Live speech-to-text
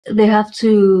they have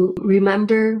to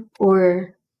remember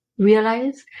or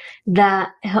realize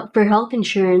that for health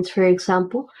insurance, for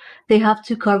example, they have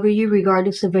to cover you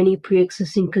regardless of any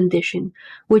pre-existing condition,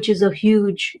 which is a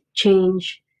huge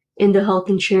change in the health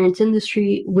insurance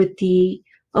industry with the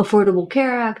Affordable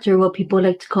Care Act, or what people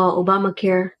like to call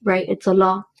Obamacare, right? It's a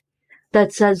law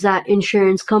that says that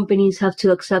insurance companies have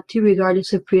to accept you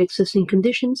regardless of pre-existing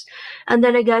conditions. And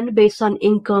then again, based on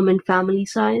income and family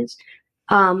size,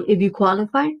 if you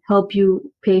qualify, help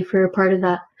you pay for a part of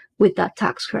that with that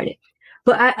tax credit.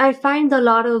 But I find a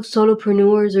lot of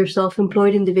solopreneurs or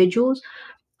self-employed individuals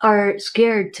are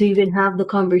scared to even have the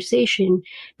conversation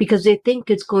because they think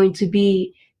it's going to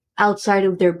be outside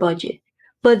of their budget.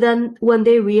 But then when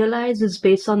they realize it's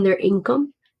based on their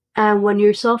income, and when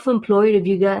you're self-employed,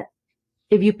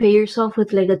 if you pay yourself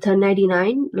with like a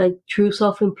 1099, like true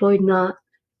self-employed, not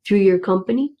through your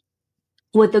company,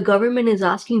 what the government is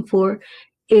asking for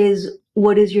is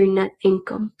what is your net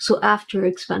income. So after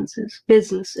expenses,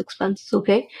 business expenses,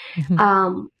 okay,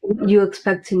 Mhm. you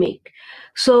expect to make.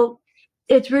 So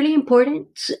it's really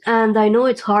important. And I know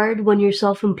it's hard when you're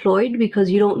self-employed because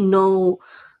you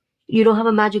don't have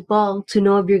a magic ball to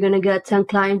know if you're going to get 10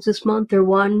 clients this month or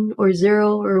one or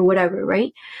zero or whatever,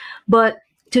 right? But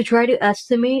to try to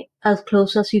estimate as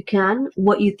close as you can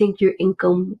what you think your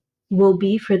income will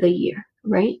be for the year,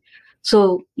 right?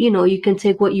 So, you can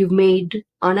take what you've made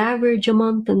on average a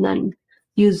month and then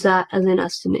use that as an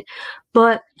estimate.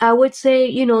 But I would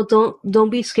say, don't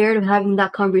be scared of having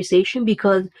that conversation,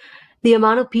 because the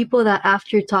amount of people that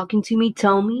after talking to me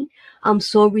tell me I'm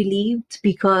so relieved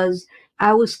because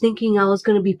I was thinking I was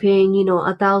going to be paying,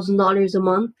 $1,000 a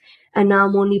month and now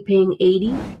I'm only paying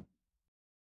 80.